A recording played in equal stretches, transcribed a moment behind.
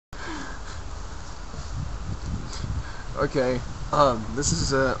Okay, this is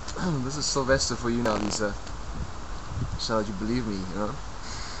this is Silvester for you now, Lisa. Shall you believe me? You know?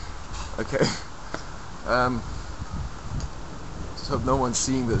 Okay. Just hope no one's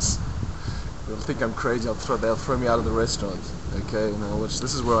seeing this. They'll think I'm crazy. They'll throw me out of the restaurant. Okay, you know, this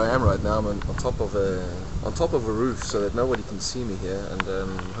is where I am right now. I'm on top of a roof, so that nobody can see me here, and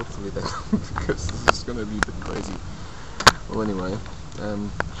hopefully they don't, because this is gonna be a bit crazy. Well, anyway,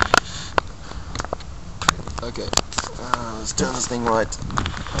 okay. Let's turn this thing right.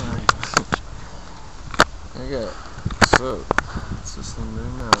 Okay, so what's this thing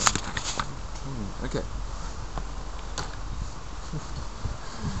doing now? Okay.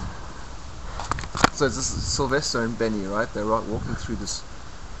 So this is Silvester and Benny, right? They're walking through this.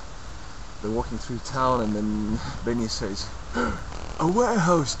 They're walking through town, and then Benny says, "A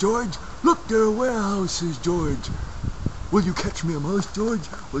warehouse, George! Look, there are warehouses, George! Will you catch me a mouse, George?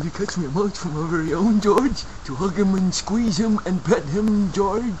 Will you catch me a mouse from our very own George? To hug him and squeeze him and pet him,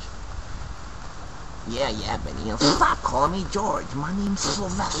 George?" Yeah, Benny. Stop calling me George. My name's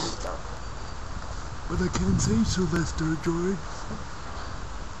Silvester. But I can't say Silvester, George.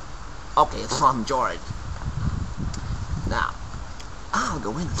 Okay, so I'm George. Now, I'll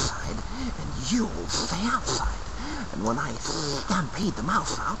go inside, and you'll stay outside. And when I stampede the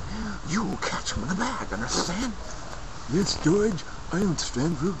mouse out, you'll catch him in the bag, understand? Yes, George, I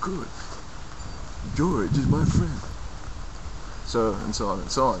understand real good. George is my friend. So, and so on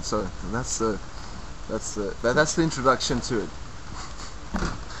and so on. So, that's the introduction to it.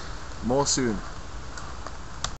 More soon.